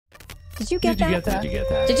Did you get that? Did you get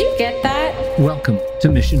that? Did you get that? Welcome to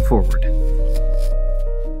Mission Forward.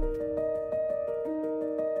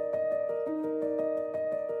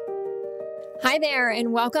 Hi there,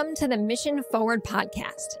 and welcome to the Mission Forward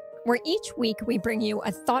podcast, where each week we bring you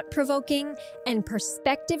a thought-provoking and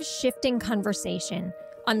perspective-shifting conversation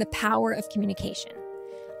on the power of communication.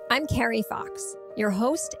 I'm Carrie Fox, your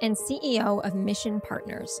host and CEO of Mission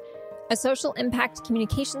Partners, a social impact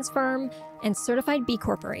communications firm and certified B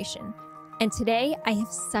Corporation. And today, I have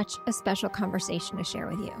such a special conversation to share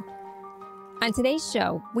with you. On today's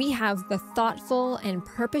show, we have the thoughtful and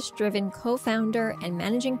purpose-driven co-founder and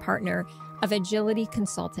managing partner of Edgility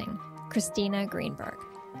Consulting, Christina Greenberg.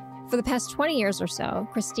 For the past 20 years or so,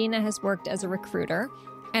 Christina has worked as a recruiter,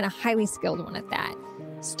 and a highly skilled one at that,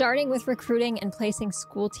 starting with recruiting and placing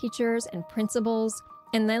school teachers and principals,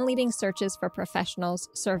 and then leading searches for professionals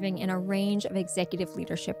serving in a range of executive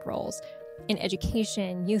leadership roles in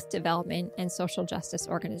education, youth development, and social justice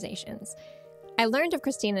organizations. I learned of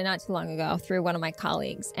Christina not too long ago through one of my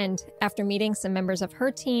colleagues, and after meeting some members of her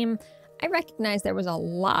team, I recognized there was a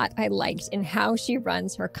lot I liked in how she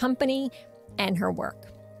runs her company and her work.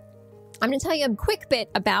 I'm going to tell you a quick bit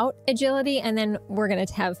about Edgility, and then we're going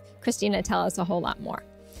to have Christina tell us a whole lot more.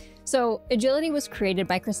 So Edgility was created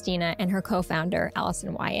by Christina and her co-founder,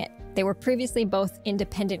 Allison Wyatt. They were previously both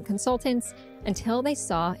independent consultants until they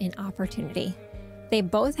saw an opportunity. They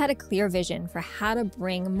both had a clear vision for how to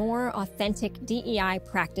bring more authentic DEI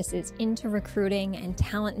practices into recruiting and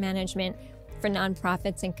talent management for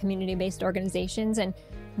nonprofits and community-based organizations, and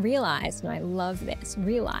realized, and I love this,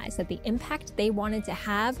 realized that the impact they wanted to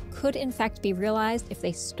have could in fact be realized if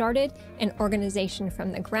they started an organization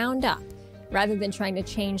from the ground up, rather than trying to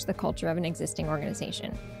change the culture of an existing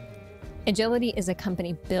organization. Edgility is a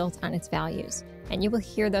company built on its values, and you will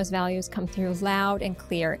hear those values come through loud and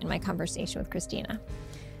clear in my conversation with Christina.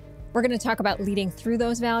 We're going to talk about leading through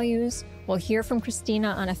those values. We'll hear from Christina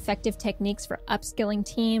on effective techniques for upskilling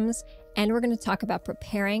teams, and we're going to talk about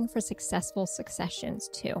preparing for successful successions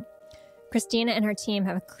too. Christina and her team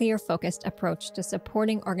have a clear, focused approach to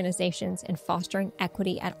supporting organizations and fostering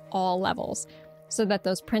equity at all levels, so that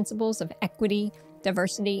those principles of equity,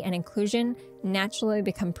 diversity, and inclusion naturally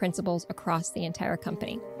become principles across the entire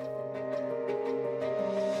company.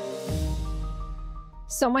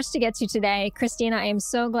 So much to get to today. Christina, I am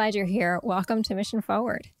so glad you're here. Welcome to Mission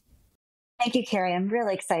Forward. Thank you, Carrie. I'm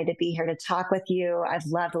really excited to be here to talk with you. I've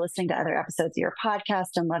loved listening to other episodes of your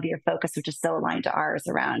podcast and love your focus, which is so aligned to ours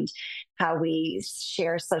around how we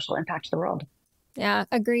share social impact to the world. Yeah,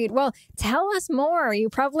 agreed. Well, tell us more. You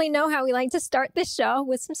probably know how we like to start this show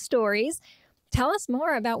with some stories. Tell us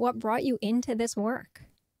more about what brought you into this work.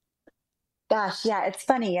 Gosh, yeah, it's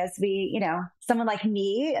funny as we, someone like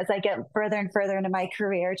me, as I get further and further into my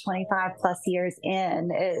career, 25 plus years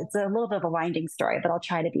in, it's a little bit of a winding story, but I'll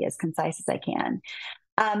try to be as concise as I can.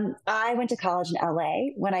 I went to college in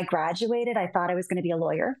LA. When I graduated, I thought I was going to be a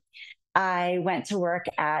lawyer. I went to work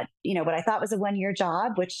at, what I thought was a one-year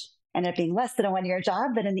job, which ended up being less than a one-year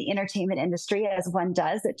job, but in the entertainment industry, as one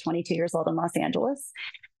does at 22 years old in Los Angeles.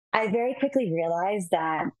 I very quickly realized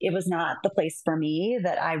that it was not the place for me,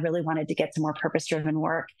 that I really wanted to get to more purpose-driven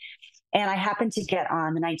work. And I happened to get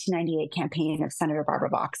on the 1998 campaign of Senator Barbara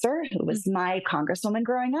Boxer, who was my congresswoman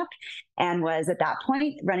growing up and was at that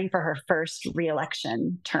point running for her first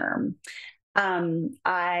reelection term.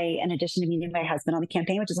 In addition to meeting my husband on the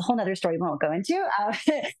campaign, which is a whole nother story we won't go into,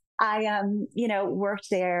 I worked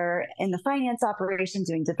there in the finance operation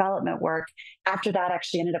doing development work. After that,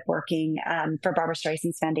 actually ended up working for Barbara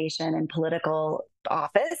Streisand's foundation in political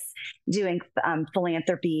office, doing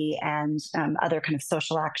philanthropy and other kind of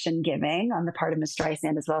social action giving on the part of Ms.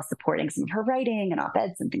 Streisand, as well as supporting some of her writing and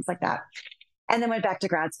op-eds and things like that. And then went back to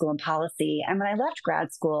grad school in policy. And when I left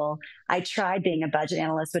grad school, I tried being a budget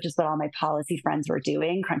analyst, which is what all my policy friends were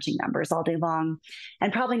doing, crunching numbers all day long.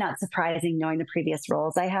 And probably not surprising, knowing the previous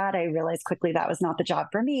roles I had, I realized quickly that was not the job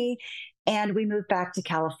for me. And we moved back to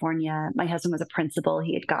California. My husband was a principal.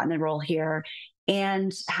 He had gotten a role here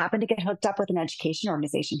and happened to get hooked up with an education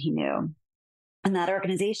organization he knew. And that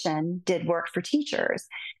organization did work for teachers.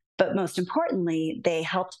 But most importantly, they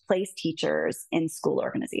helped place teachers in school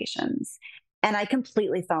organizations. And I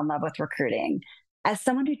completely fell in love with recruiting. As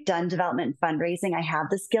someone who'd done development and fundraising, I have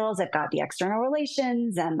the skills. I've got the external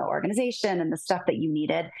relations and the organization and the stuff that you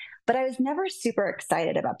needed. But I was never super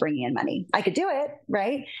excited about bringing in money. I could do it,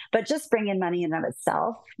 right? But just bringing in money in and of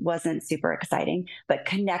itself wasn't super exciting. But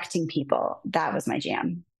connecting people, that was my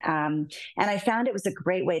jam. And I found it was a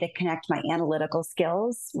great way to connect my analytical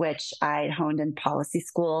skills, which I'd honed in policy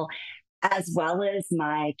school, as well as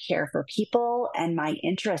my care for people and my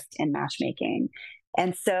interest in matchmaking.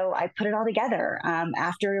 And so I put it all together.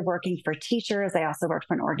 After working for teachers, I also worked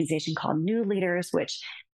for an organization called New Leaders, which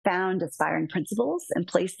found aspiring principals and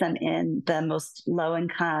placed them in the most low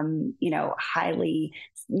income, highly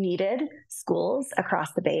needed schools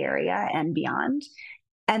across the Bay Area and beyond.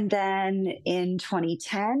 And then in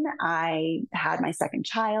 2010, I had my second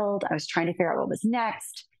child. I was trying to figure out what was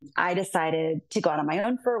next. I decided to go out on my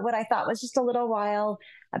own for what I thought was just a little while.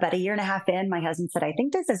 About a year and a half in, my husband said, I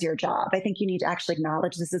think this is your job. I think you need to actually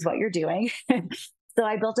acknowledge this is what you're doing. So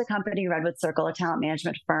I built a company, Redwood Circle, a talent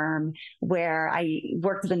management firm, where I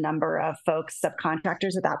worked with a number of folks,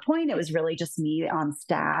 subcontractors at that point. It was really just me on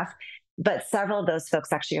staff. But several of those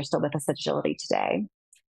folks actually are still with us at Edgility today,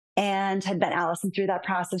 and had met Allison through that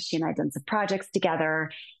process. She and I had done some projects together.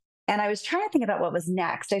 And I was trying to think about what was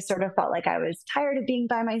next. I sort of felt like I was tired of being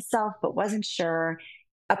by myself, but wasn't sure.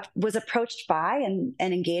 Was approached by and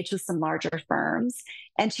engaged with some larger firms.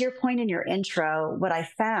 And to your point in your intro, what I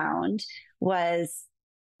found was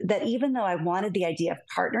that even though I wanted the idea of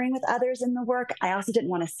partnering with others in the work, I also didn't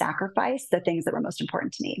want to sacrifice the things that were most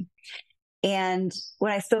important to me. And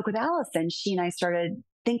when I spoke with Allison, she and I started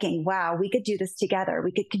thinking, wow, we could do this together.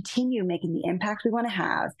 We could continue making the impact we want to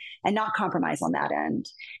have and not compromise on that end,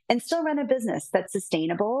 and still run a business that's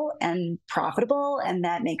sustainable and profitable and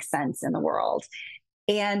that makes sense in the world.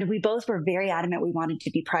 And we both were very adamant we wanted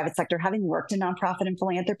to be private sector. Having worked in nonprofit and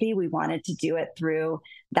philanthropy, we wanted to do it through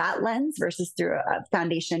that lens versus through a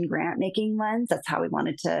foundation grant making lens. That's how I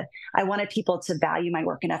wanted people to value my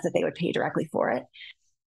work enough that they would pay directly for it.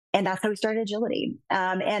 And that's how we started Edgility.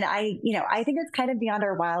 And I think it's kind of beyond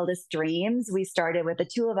our wildest dreams. We started with the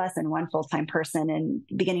two of us and one full-time person in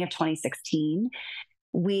the beginning of 2016.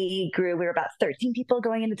 We grew. We were about 13 people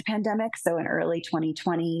going into the pandemic. So in early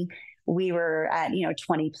 2020, we were at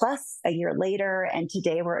 20 plus a year later, and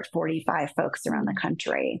today we're at 45 folks around the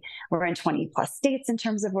country. We're in 20 plus states in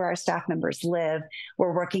terms of where our staff members live.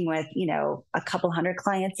 We're working with a couple hundred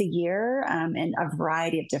clients a year in a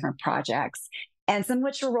variety of different projects, and some of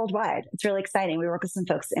which are worldwide. It's really exciting. We work with some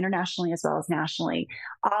folks internationally as well as nationally.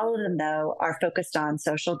 All of them, though, are focused on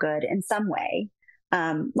social good in some way.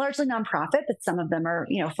 Largely nonprofit, but some of them are,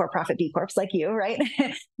 for-profit B Corps like you, right?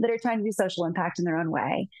 that are trying to do social impact in their own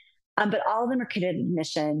way. But all of them are committed to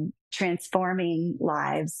mission, transforming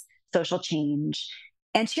lives, social change,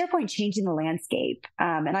 and to your point, changing the landscape.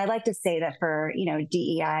 And I like to say that for,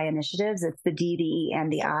 DEI initiatives, it's the D, the E,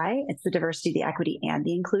 and the I. It's the diversity, the equity, and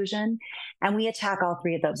the inclusion. And we attack all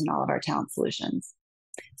three of those in all of our talent solutions.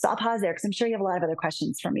 So I'll pause there because I'm sure you have a lot of other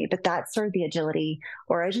questions for me, but that's sort of the Edgility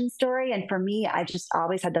origin story. And for me, I just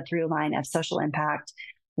always had the through line of social impact,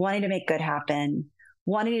 wanting to make good happen,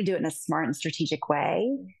 wanting to do it in a smart and strategic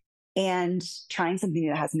way, and trying something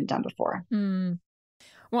that hasn't been done before.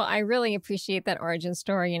 Well, I really appreciate that origin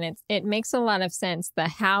story, and it makes a lot of sense, the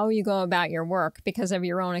how you go about your work because of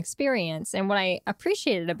your own experience. And what I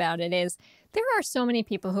appreciated about it is there are so many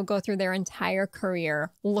people who go through their entire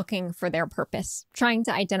career looking for their purpose, trying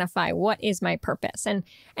to identify what is my purpose. And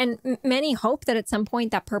many hope that at some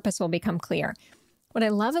point that purpose will become clear. What I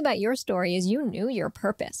love about your story is you knew your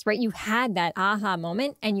purpose, right? You had that aha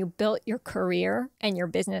moment and you built your career and your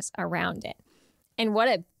business around it. And what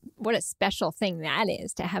a special thing that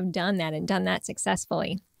is to have done that and done that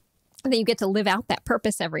successfully, that you get to live out that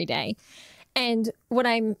purpose every day. And what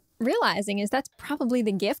I'm realizing is that's probably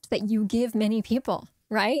the gift that you give many people,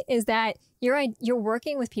 right? Is that you're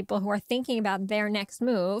working with people who are thinking about their next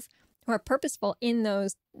move, who are purposeful in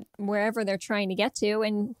those wherever they're trying to get to,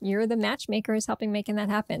 and you're the matchmaker who's helping making that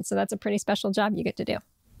happen. So that's a pretty special job you get to do.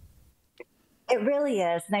 It really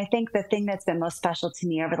is. And I think the thing that's been most special to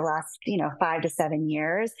me over the last, 5 to 7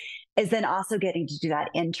 years is then also getting to do that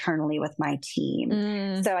internally with my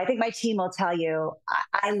team. So I think my team will tell you,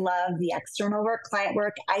 I love the external work, client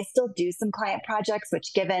work. I still do some client projects,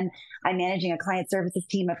 which given I'm managing a client services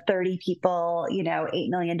team of 30 people, $8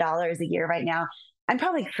 million a year right now, I'm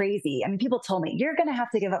probably crazy. I mean, people told me, you're going to have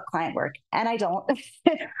to give up client work. And I don't.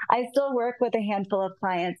 I still work with a handful of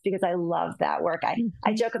clients because I love that work.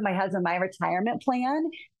 I joke with my husband, my retirement plan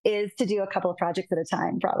is to do a couple of projects at a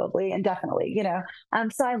time, probably, and definitely,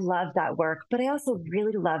 So I love that work. But I also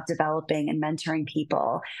really love developing and mentoring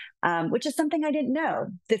people, which is something I didn't know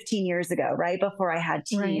 15 years ago, right? Before I had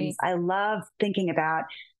teams. Right. I love thinking about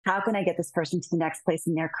how can I get this person to the next place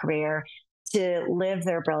in their career, to live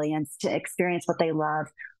their brilliance, to experience what they love,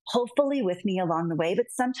 hopefully with me along the way. But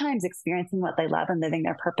sometimes experiencing what they love and living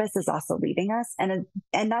their purpose is also leaving us. And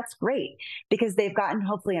that's great because they've gotten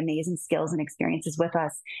hopefully amazing skills and experiences with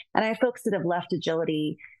us. And I have folks that have left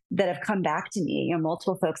Edgility that have come back to me,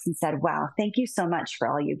 multiple folks, and said, wow, thank you so much for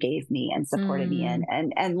all you gave me and supported me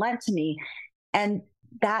and lent to me. And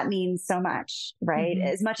that means so much, right?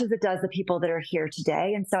 As much as it does the people that are here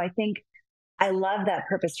today. And so I think I love that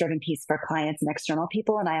purpose-driven piece for clients and external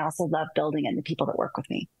people. And I also love building it in the people that work with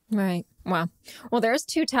me. Right. Wow. Well, there's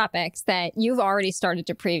two topics that you've already started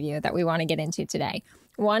to preview that we want to get into today.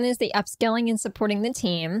 One is the upskilling and supporting the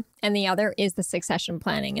team, and the other is the succession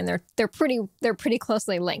planning, and they're pretty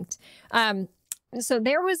closely linked. So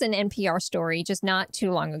there was an NPR story just not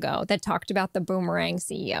too long ago that talked about the boomerang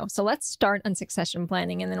CEO. So let's start on succession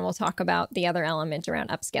planning, and then we'll talk about the other element around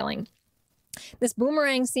upskilling. This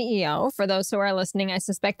boomerang CEO, for those who are listening, I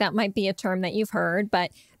suspect that might be a term that you've heard,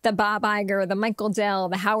 but the Bob Iger, the Michael Dell,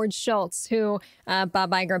 the Howard Schultz, Bob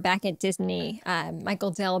Iger back at Disney,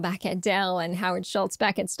 Michael Dell back at Dell, and Howard Schultz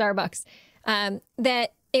back at Starbucks, that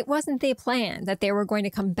it wasn't their plan that they were going to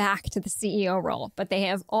come back to the CEO role, but they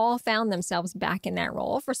have all found themselves back in that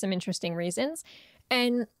role for some interesting reasons.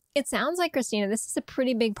 And it sounds like, Christina, this is a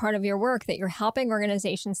pretty big part of your work, that you're helping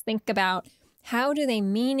organizations think about how do they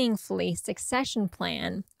meaningfully succession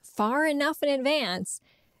plan far enough in advance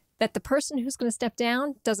that the person who's going to step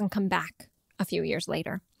down doesn't come back a few years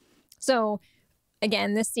later. So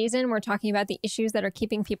again, this season, we're talking about the issues that are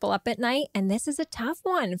keeping people up at night. And this is a tough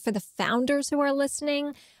one for the founders who are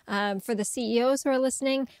listening, for the CEOs who are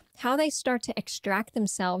listening, how they start to extract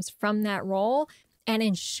themselves from that role and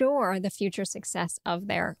ensure the future success of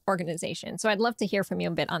their organization. So I'd love to hear from you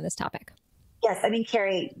a bit on this topic. Yes. I mean,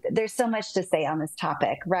 Carrie, there's so much to say on this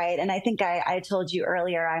topic, right? And I think I told you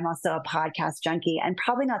earlier, I'm also a podcast junkie, and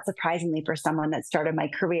probably not surprisingly for someone that started my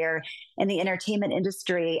career in the entertainment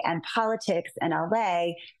industry and politics in LA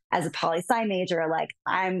as a poli-sci major. Like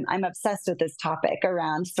I'm obsessed with this topic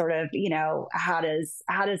around sort of, how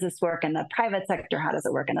does this work in the private sector? How does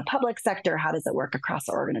it work in the public sector? How does it work across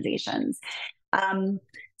organizations?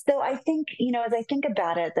 So I think, as I think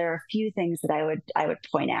about it, there are a few things that I would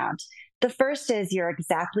point out. The first is you're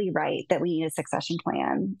exactly right that we need a succession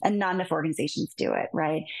plan, and not enough organizations do it,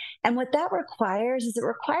 right? And what that requires is it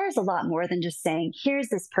requires a lot more than just saying, here's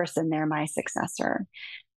this person, they're my successor.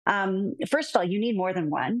 First of all, you need more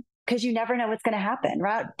than one, because you never know what's going to happen,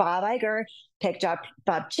 right? Bob Iger picked up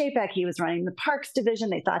Bob Chapek. He was running the parks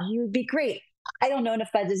division. They thought he would be great. I don't know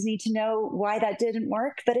enough about Disney to know why that didn't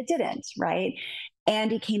work, but it didn't, right?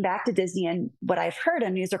 And he came back to Disney, and what I've heard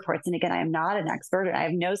on news reports, and again, I am not an expert and I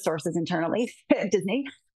have no sources internally at Disney,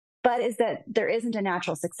 but is that there isn't a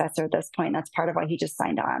natural successor at this point. That's part of why he just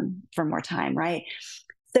signed on for more time, right?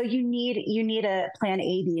 So you need a plan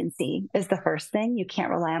A, B, and C is the first thing. You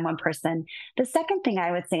can't rely on one person. The second thing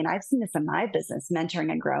I would say, and I've seen this in my business,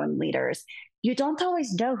 mentoring and growing leaders, you don't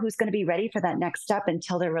always know who's going to be ready for that next step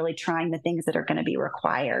until they're really trying the things that are going to be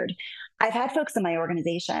required. I've had folks in my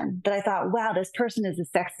organization that I thought, wow, this person is a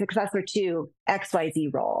successor to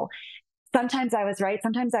XYZ role. Sometimes I was right,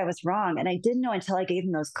 sometimes I was wrong. And I didn't know until I gave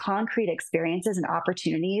them those concrete experiences and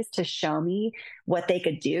opportunities to show me what they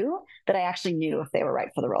could do that I actually knew if they were right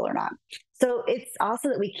for the role or not. So it's also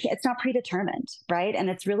that it's not predetermined, right? And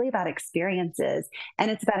it's really about experiences. And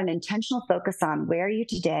it's about an intentional focus on where are you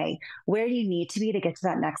today, where do you need to be to get to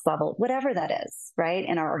that next level, whatever that is, right?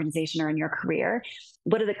 In our organization or in your career.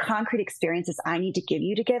 What are the concrete experiences I need to give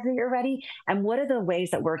you to get that you're ready? And what are the ways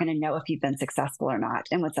that we're going to know if you've been successful or not?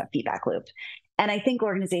 And what's that feedback loop? And I think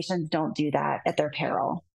organizations don't do that at their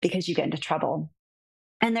peril because you get into trouble.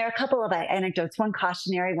 And there are a couple of anecdotes, one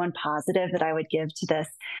cautionary, one positive that I would give to this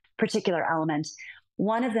particular element.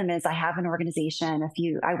 One of them is I have an organization,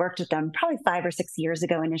 I worked with them probably 5 or 6 years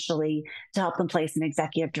ago initially to help them place an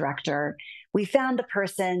executive director. We found the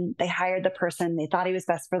person, they hired the person, they thought he was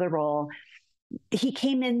best for the role. He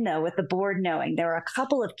came in though with the board knowing there were a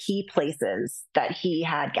couple of key places that he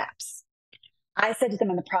had gaps. I said to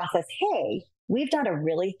them in the process, hey, we've done a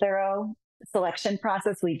really thorough selection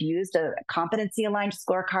process. We've used a competency aligned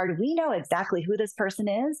scorecard. We know exactly who this person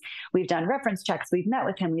is. We've done reference checks. We've met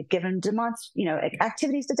with him. We've given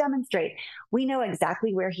activities to demonstrate. We know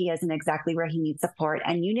exactly where he is and exactly where he needs support.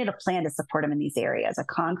 And you need a plan to support him in these areas, a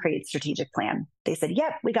concrete strategic plan. They said,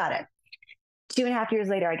 yep, we got it. 2.5 years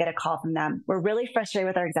later, I get a call from them. We're really frustrated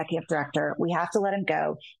with our executive director. We have to let him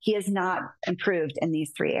go. He has not improved in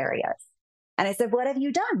these 3 areas. And I said, what have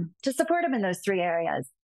you done to support him in those 3 areas?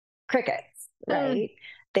 Crickets, right?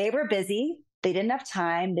 They were busy. They didn't have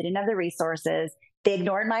time. They didn't have the resources. They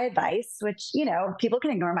ignored my advice, which, people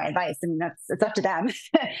can ignore my advice. I mean, it's up to them.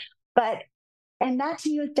 And that to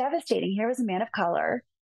me was devastating. Here was a man of color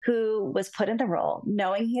who was put in the role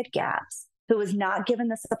knowing he had gaps, who was not given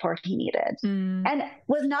the support he needed and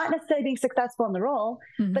was not necessarily being successful in the role,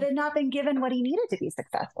 but had not been given what he needed to be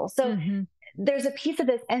successful. So there's a piece of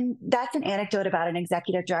this, and that's an anecdote about an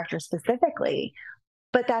executive director specifically.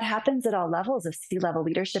 But that happens at all levels of C-level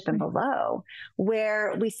leadership and below,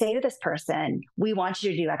 where we say to this person, we want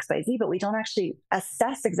you to do X, Y, Z, but we don't actually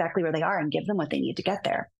assess exactly where they are and give them what they need to get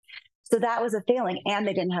there. So that was a failing, and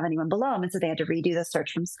they didn't have anyone below them. And so they had to redo the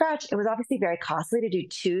search from scratch. It was obviously very costly to do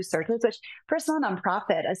 2 searches, which for a small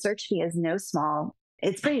nonprofit, a search fee is no small.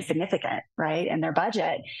 It's pretty significant, right, in their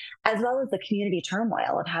budget, as well as the community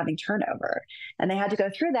turmoil of having turnover. And they had to go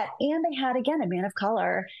through that. And they had, again, a man of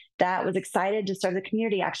color that was excited to serve the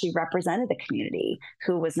community, actually represented the community,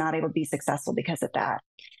 who was not able to be successful because of that.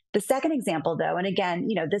 The second example, though, and again,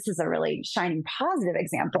 this is a really shining positive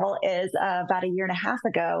example, is about a year and a half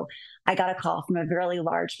ago, I got a call from a really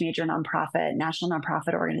large, major nonprofit, national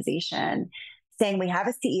nonprofit organization saying, we have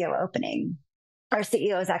a CEO opening. Our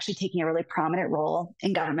CEO is actually taking a really prominent role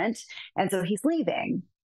in government, and so he's leaving.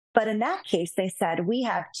 But in that case, they said, we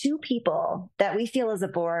have 2 people that we feel as a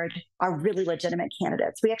board are really legitimate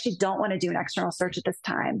candidates. We actually don't want to do an external search at this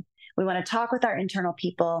time. We want to talk with our internal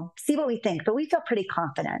people, see what we think, but we feel pretty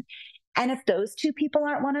confident. And if those 2 people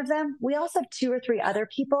aren't one of them, we also have 2 or 3 other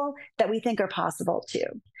people that we think are possible too.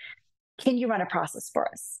 Can you run a process for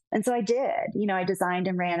us? And so I did. I designed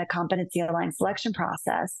and ran a competency-aligned selection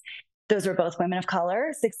process. Those were both women of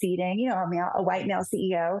color succeeding, a white male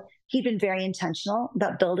CEO. He'd been very intentional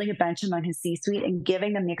about building a bench among his C-suite and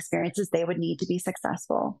giving them the experiences they would need to be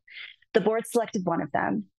successful. The board selected one of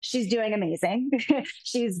them. She's doing amazing.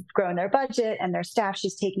 She's grown their budget and their staff.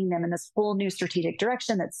 She's taking them in this whole new strategic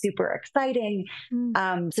direction that's super exciting.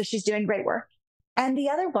 So she's doing great work. And the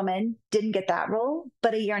other woman didn't get that role,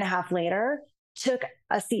 but a year and a half later took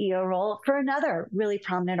a CEO role for another really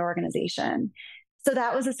prominent organization. So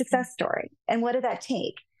that was a success story. And what did that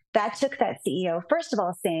take? That took that CEO, first of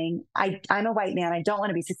all, saying, I'm a white man. I don't want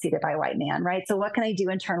to be succeeded by a white man, right? So what can I do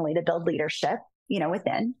internally to build leadership,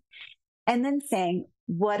 within? And then saying,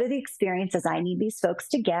 what are the experiences I need these folks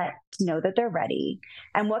to get to know that they're ready?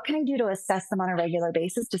 And what can I do to assess them on a regular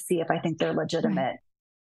basis to see if I think they're legitimate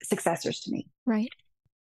successors to me? Right.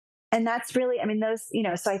 And that's really, those,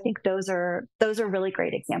 so I think those are really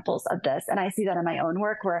great examples of this. And I see that in my own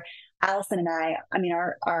work where Allison and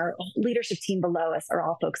our leadership team below us are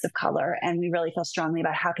all folks of color. And we really feel strongly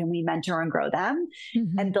about how can we mentor and grow them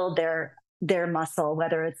and build their muscle,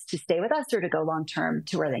 whether it's to stay with us or to go long-term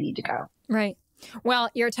to where they need to go. Right. Well,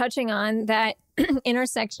 you're touching on that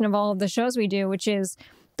intersection of all of the shows we do, which is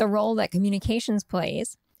the role that communications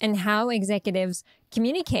plays and how executives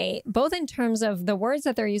communicate, both in terms of the words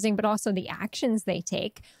that they're using, but also the actions they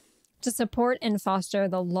take to support and foster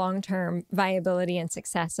the long-term viability and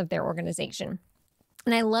success of their organization.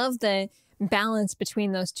 And I love the balance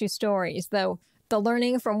between those 2 stories, though, the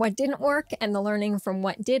learning from what didn't work and the learning from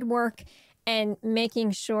what did work, and making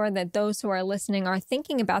sure that those who are listening are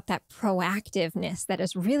thinking about that proactiveness that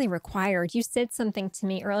is really required. You said something to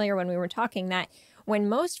me earlier when we were talking that when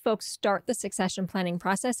most folks start the succession planning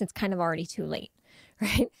process, it's kind of already too late,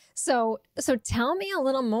 right? So tell me a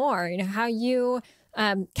little more, how you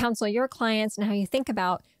counsel your clients and how you think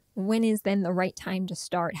about when is then the right time to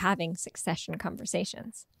start having succession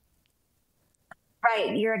conversations.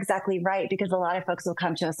 Right. You're exactly right, because a lot of folks will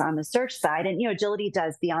come to us on the search side. And, Agility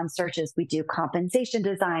does beyond searches. We do compensation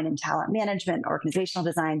design and talent management, organizational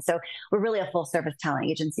design. So we're really a full service talent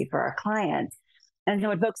agency for our clients. And so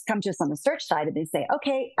when folks come to us on the search side and they say,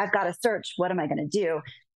 okay, I've got a search, what am I going to do?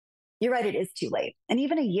 You're right, it is too late. And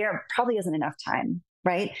even a year probably isn't enough time,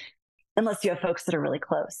 right? Unless you have folks that are really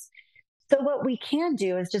close. So what we can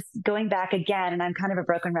do is just going back again, and I'm kind of a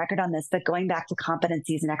broken record on this, but going back to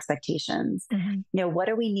competencies and expectations. What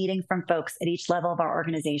are we needing from folks at each level of our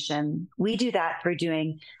organization? We do that through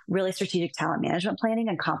doing really strategic talent management planning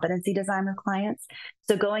and competency design with clients.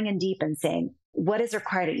 So going in deep and saying, what is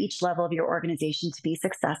required at each level of your organization to be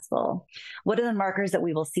successful? What are the markers that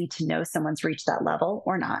we will see to know someone's reached that level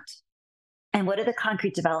or not? And what are the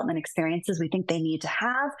concrete development experiences we think they need to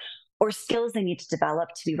have or skills they need to develop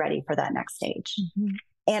to be ready for that next stage?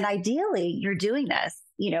 And ideally, you're doing this,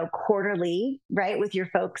 quarterly, right, with your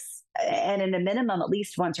folks, and in a minimum, at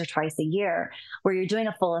least once or twice a year, where you're doing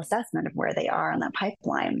a full assessment of where they are on that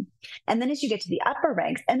pipeline. And then as you get to the upper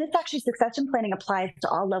ranks, and this actually succession planning applies to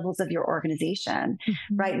all levels of your organization,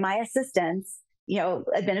 right? My assistants,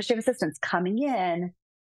 administrative assistants coming in,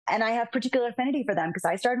 and I have particular affinity for them because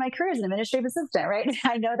I started my career as an administrative assistant, right?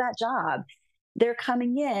 I know that job. They're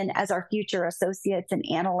coming in as our future associates and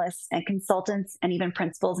analysts and consultants and even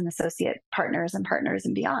principals and associate partners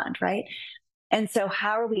and beyond, right? And so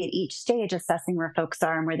how are we at each stage assessing where folks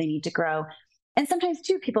are and where they need to grow? And sometimes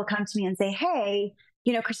too, people come to me and say, hey,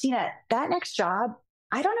 Christina, that next job,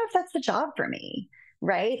 I don't know if that's the job for me.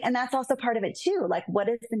 right? And that's also part of it too. Like, what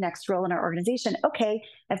is the next role in our organization? Okay,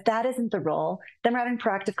 if that isn't the role, then we're having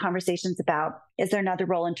proactive conversations about, is there another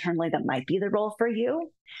role internally that might be the role for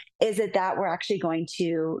you? Is it that we're actually going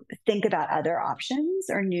to think about other options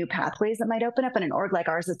or new pathways that might open up in an org like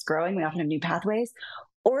ours that's growing? We often have new pathways.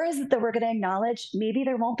 Or is it that we're going to acknowledge maybe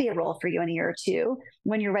there won't be a role for you in a year or two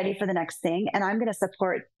when you're ready for the next thing? And I'm going to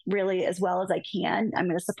support really as well as I can. I'm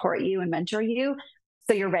going to support you and mentor you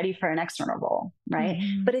so you're ready for an external role, right?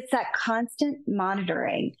 Mm-hmm. But it's that constant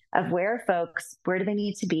monitoring of where folks, where do they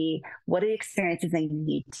need to be? What are the experiences they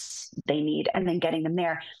need, and then getting them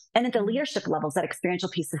there. And at the leadership levels, that experiential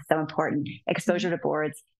piece is so important. Exposure to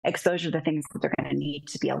boards, exposure to things that they're going to need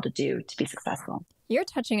to be able to do to be successful. You're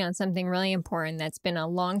touching on something really important that's been a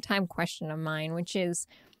long time question of mine, which is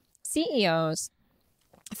CEOs,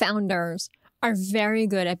 founders are very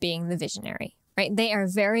good at being the visionary, right? They are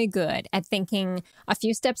very good at thinking a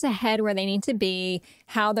few steps ahead where they need to be,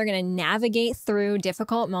 how they're going to navigate through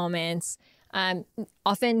difficult moments.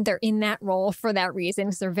 Often they're in that role for that reason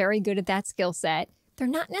because they're very good at that skill set. They're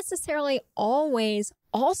not necessarily always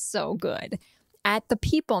also good at the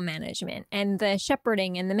people management and the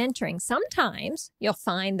shepherding and the mentoring. Sometimes you'll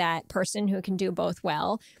find that person who can do both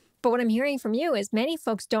well. But what I'm hearing from you is many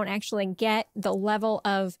folks don't actually get the level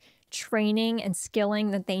of training and skilling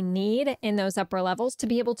that they need in those upper levels to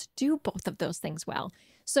be able to do both of those things well.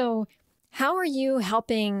 So how are you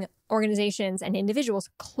helping organizations and individuals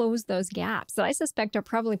close those gaps that I suspect are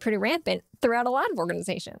probably pretty rampant throughout a lot of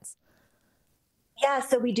organizations? Yeah,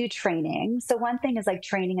 so we do training. So one thing is like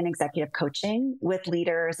training and executive coaching with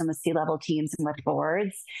leaders and with C-level teams and with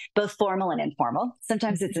boards, both formal and informal.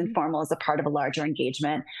 Sometimes it's informal as a part of a larger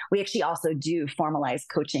engagement. We actually also do formalized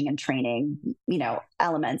coaching and training,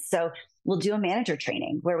 elements. So we'll do a manager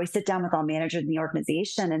training where we sit down with all managers in the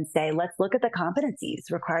organization and say, let's look at the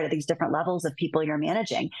competencies required at these different levels of people you're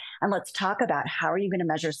managing. And let's talk about how are you going to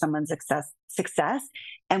measure someone's success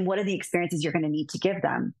and what are the experiences you're going to need to give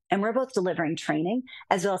them. And we're both delivering training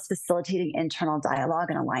as well as facilitating internal dialogue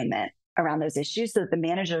and alignment around those issues so that the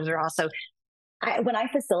managers are also, when I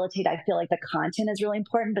facilitate, I feel like the content is really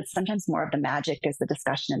important, but sometimes more of the magic is the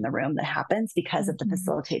discussion in the room that happens because of the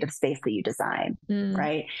facilitative space that you design,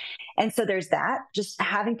 right? And so there's that, just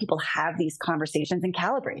having people have these conversations and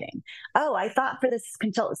calibrating. Oh, I thought for this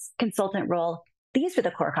consultant role, these were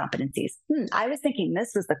the core competencies. I was thinking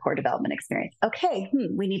this was the core development experience. Okay,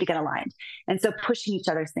 we need to get aligned. And so pushing each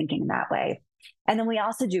other's thinking in that way. And then we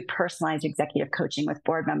also do personalized executive coaching with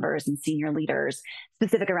board members and senior leaders,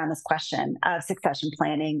 specific around this question of succession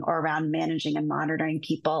planning or around managing and monitoring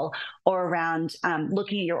people or around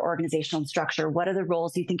looking at your organizational structure. What are the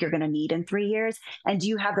roles you think you're going to need in 3 years? And do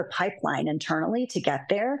you have the pipeline internally to get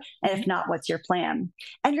there? And if not, what's your plan?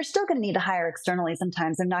 And you're still going to need to hire externally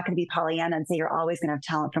sometimes. I'm not going to be Pollyanna and say you're always going to have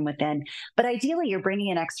talent from within. But ideally, you're bringing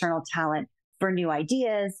in external talent for new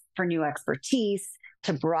ideas, for new expertise,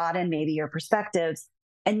 to broaden maybe your perspectives,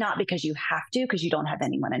 and not because you have to, because you don't have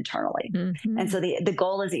anyone internally. And so the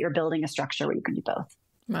goal is that you're building a structure where you can do both.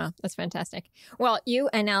 Wow, that's fantastic. Well, you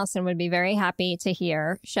and Allison would be very happy to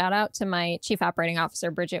hear. Shout out to my Chief Operating Officer,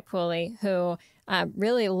 Bridget Pooley, who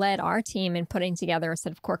really led our team in putting together a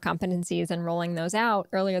set of core competencies and rolling those out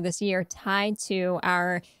earlier this year, tied to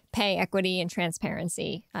our pay equity and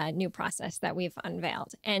transparency new process that we've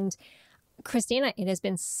unveiled. And Christina, it has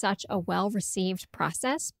been such a well-received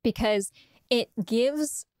process because it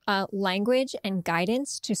gives language and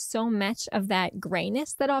guidance to so much of that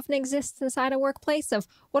grayness that often exists inside a workplace of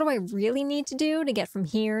what do I really need to do to get from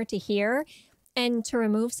here to here, and to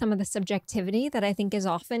remove some of the subjectivity that I think is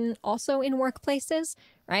often also in workplaces,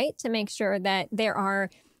 right? To make sure that there are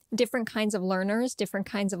different kinds of learners, different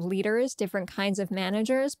kinds of leaders, different kinds of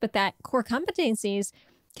managers, but that core competencies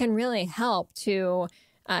can really help to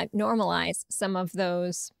normalize some of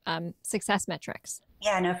those success metrics.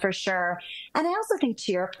 Yeah, no, for sure. And I also think,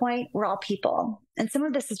 to your point, we're all people. And some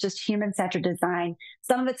of this is just human-centered design.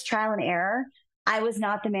 Some of it's trial and error. I was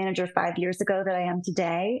not the manager 5 years ago that I am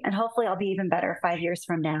today. And hopefully I'll be even better 5 years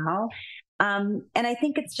from now. And I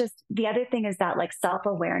think it's just, the other thing is that like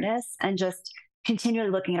self-awareness and just continually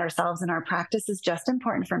looking at ourselves and our practice is just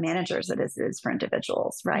important for managers as it is for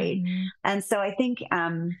individuals, right? And so I think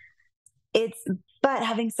but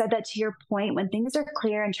having said that, to your point, when things are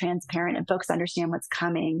clear and transparent and folks understand what's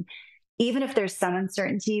coming, even if there's some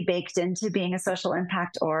uncertainty baked into being a social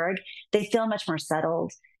impact org, they feel much more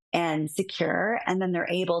settled and secure, and then they're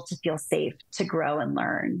able to feel safe to grow and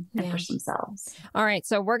learn and push themselves. All right.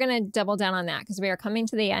 So we're going to double down on that because we are coming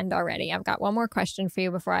to the end already. I've got one more question for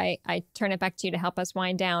you before I turn it back to you to help us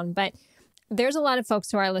wind down. But there's a lot of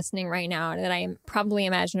folks who are listening right now that I probably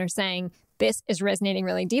imagine are saying, this is resonating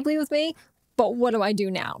really deeply with me, but what do I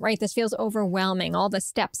do now, right? This feels overwhelming, all the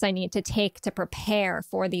steps I need to take to prepare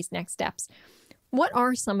for these next steps. What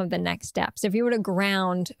are some of the next steps? If you were to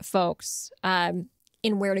ground folks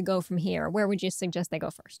in where to go from here, where would you suggest they go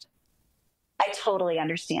first? I totally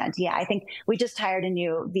understand. Yeah, I think we just hired a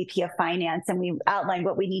new VP of finance and we outlined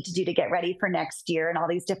what we need to do to get ready for next year in all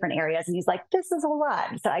these different areas. And he's like, this is a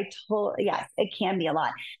lot. So yes, it can be a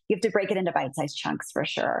lot. You have to break it into bite-sized chunks for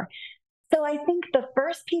sure. So I think the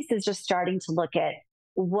first piece is just starting to look at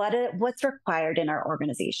what's required in our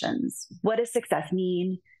organizations. What does success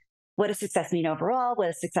mean? What does success mean overall? What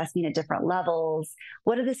does success mean at different levels?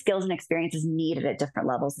 What are the skills and experiences needed at different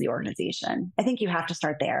levels of the organization? I think you have to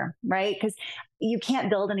start there, right? Because you can't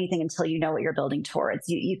build anything until you know what you're building towards.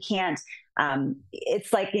 You can't,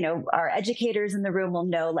 it's like, our educators in the room will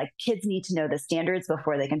know, like, kids need to know the standards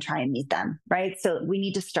before they can try and meet them, right? So we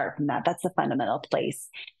need to start from that. That's the fundamental place.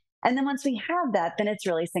 And then once we have that, then it's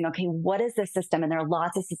really saying, okay, what is the system? And there are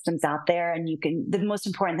lots of systems out there, and the most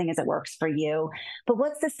important thing is it works for you. But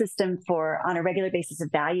what's the system for, on a regular basis,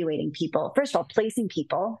 evaluating people? First of all, placing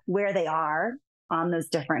people where they are on those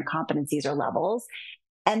different competencies or levels.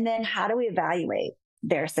 And then how do we evaluate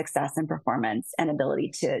their success and performance and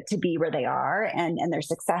ability to be where they are and their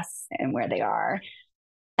success and where they are?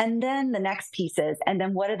 And then the next piece is, and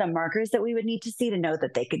then what are the markers that we would need to see to know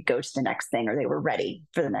that they could go to the next thing or they were ready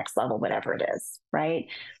for the next level, whatever it is, right?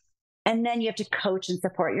 And then you have to coach and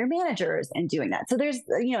support your managers in doing that. So there's,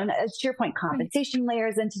 to your point, compensation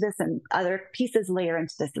layers into this and other pieces layer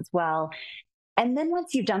into this as well. And then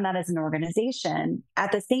once you've done that as an organization,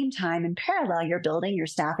 at the same time, in parallel, you're building your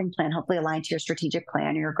staffing plan, hopefully aligned to your strategic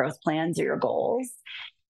plan or your growth plans or your goals.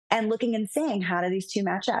 And looking and saying, how do these two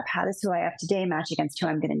match up? How does who I have today match against who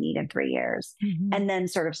I'm going to need in 3 years? Mm-hmm. And then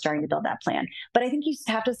sort of starting to build that plan. But I think you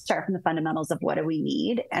have to start from the fundamentals of what do we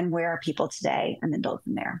need and where are people today, and then build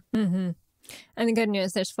from there. Mm-hmm. And the good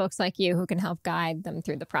news, there's folks like you who can help guide them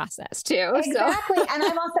through the process too. Exactly. So. And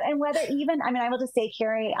I'm also, and whether even, I will just say,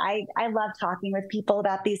 Carrie, I love talking with people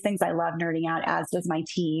about these things. I love nerding out, as does my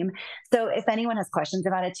team. So if anyone has questions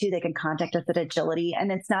about it too, they can contact us at Edgility.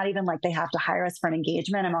 And it's not even like they have to hire us for an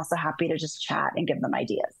engagement. I'm also happy to just chat and give them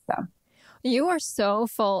ideas. So. You are so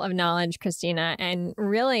full of knowledge, Christina, and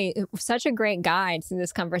really such a great guide through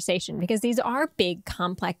this conversation, because these are big,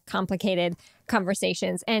 complicated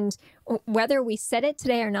conversations. And whether we said it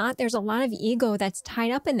today or not, there's a lot of ego that's tied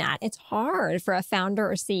up in that. It's hard for a founder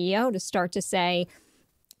or CEO to start to say,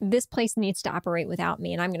 this place needs to operate without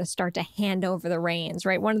me, and I'm going to start to hand over the reins,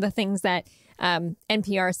 right? One of the things that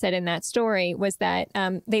NPR said in that story was that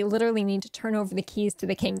they literally need to turn over the keys to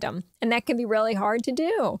the kingdom. And that can be really hard to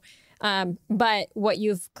do. But what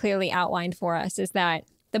you've clearly outlined for us is that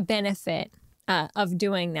the benefit of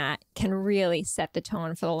doing that can really set the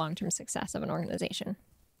tone for the long-term success of an organization.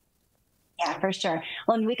 Yeah, for sure.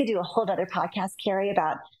 Well, and we could do a whole other podcast, Carrie,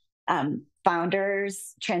 about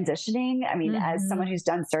founders transitioning. As someone who's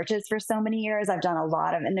done searches for so many years, I've done a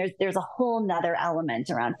lot of, and there's a whole nother element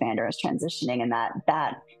around founders transitioning and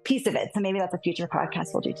that piece of it. So maybe that's a future podcast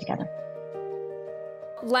we'll do together.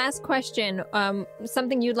 Last question,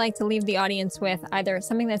 something you'd like to leave the audience with, either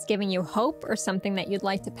something that's giving you hope or something that you'd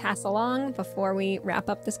like to pass along before we wrap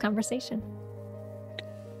up this conversation.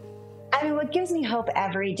 What gives me hope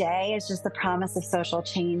every day is just the promise of social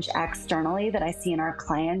change externally that I see in our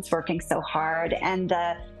clients working so hard, and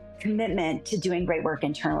the commitment to doing great work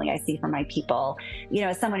internally I see from my people.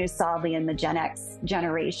 As someone who's solidly in the Gen X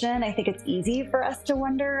generation, I think it's easy for us to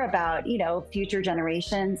wonder about, future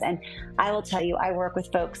generations. And I will tell you, I work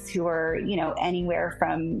with folks who are, anywhere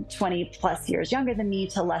from 20 plus years younger than me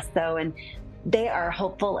to less so. And they are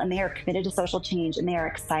hopeful and they are committed to social change and they are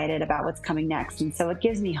excited about what's coming next. And so what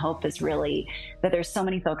gives me hope is really that there's so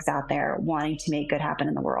many folks out there wanting to make good happen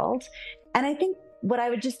in the world. And I think what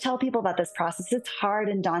I would just tell people about this process, it's hard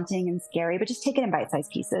and daunting and scary, but just take it in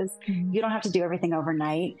bite-sized pieces. Mm-hmm. You don't have to do everything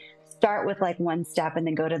overnight. Start with like one step and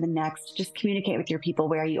then go to the next. Just communicate with your people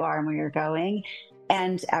where you are and where you're going,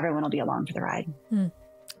 and everyone will be along for the ride.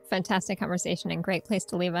 Fantastic conversation and great place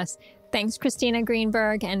to leave us. Thanks, Christina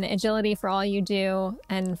Greenberg and Edgility, for all you do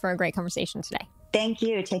and for a great conversation today. Thank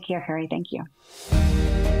you. Take care, Carrie. Thank you.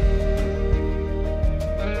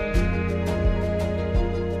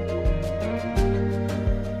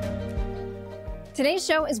 Today's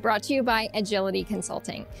show is brought to you by Edgility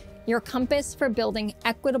Consulting, your compass for building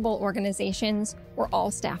equitable organizations where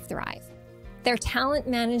all staff thrive. Their talent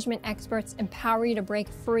management experts empower you to break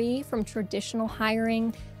free from traditional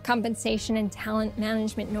hiring, compensation, and talent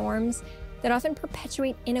management norms that often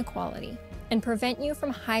perpetuate inequality and prevent you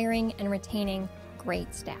from hiring and retaining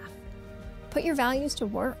great staff. Put your values to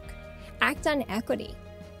work Act on equity.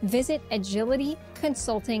 Visit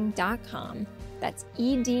edgilityconsulting.com. That's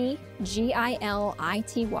EDGILITY,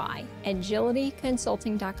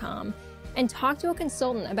 edgilityconsulting.com, and talk to a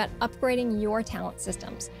consultant about upgrading your talent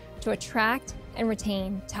systems to attract and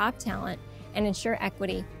retain top talent and ensure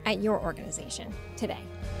equity at your organization today.